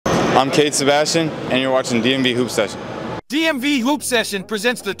I'm Kade Sebastian, and you're watching DMV Hoop Session. DMV Hoop Session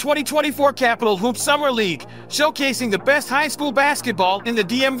presents the 2024 Capital Hoop Summer League, showcasing the best high school basketball in the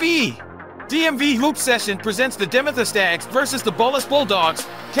DMV. DMV Hoop Session presents the Dematha Stags versus the Bullis Bulldogs,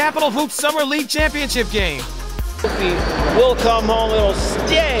 Capital Hoop Summer League Championship game. Will come home, it'll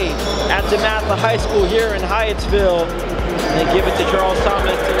stay at DeMatha High School here in Hyattsville. And they give it to Charles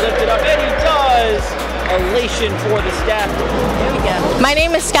Thomas to lift it up, and he does! Elation for the staff. Here we go. My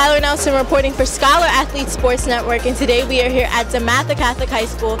name is Skylar Nelson, reporting for Scholar Athlete Sports Network, and today we are here at DeMatha Catholic High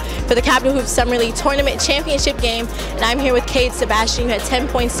School for the Capital Hoop Summer League Tournament Championship game, and I'm here with Kade Sebastian, who had 10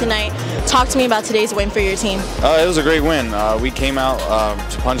 points tonight. Talk to me about today's win for your team. It was a great win. We came out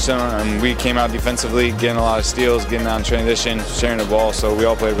to punch them, and we came out defensively, getting a lot of steals, getting out in transition, sharing the ball, so we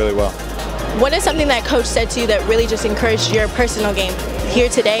all played really well. What is something that Coach said to you that really just encouraged your personal game here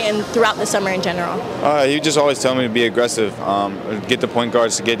today and throughout the summer in general? He just always tell me to be aggressive, get the point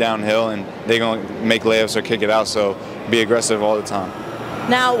guards to get downhill, and they're going to make layups or kick it out, so be aggressive all the time.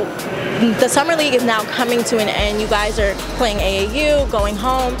 Now, the Summer League is now coming to an end. You guys are playing AAU, going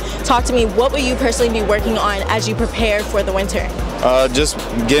home. Talk to me, what will you personally be working on as you prepare for the winter? Just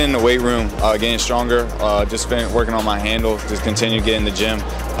getting in the weight room, getting stronger, just working on my handle, just continue getting in the gym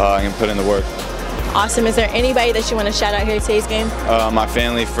and put in the work. Awesome. Is there anybody that you want to shout out here at today's game? My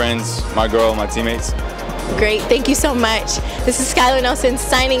family, friends, my girl, my teammates. Great. Thank you so much. This is Skylar Nelson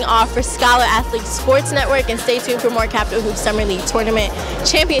signing off for Scholar Athlete Sports Network, and stay tuned for more Capital Hoop Summer League Tournament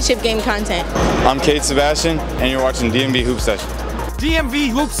Championship game content. I'm Kade Sebastian, and you're watching DMV Hoop Session. DMV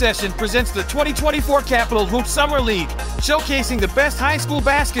Hoop Session presents the 2024 Capital Hoop Summer League, showcasing the best high school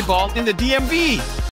basketball in the DMV.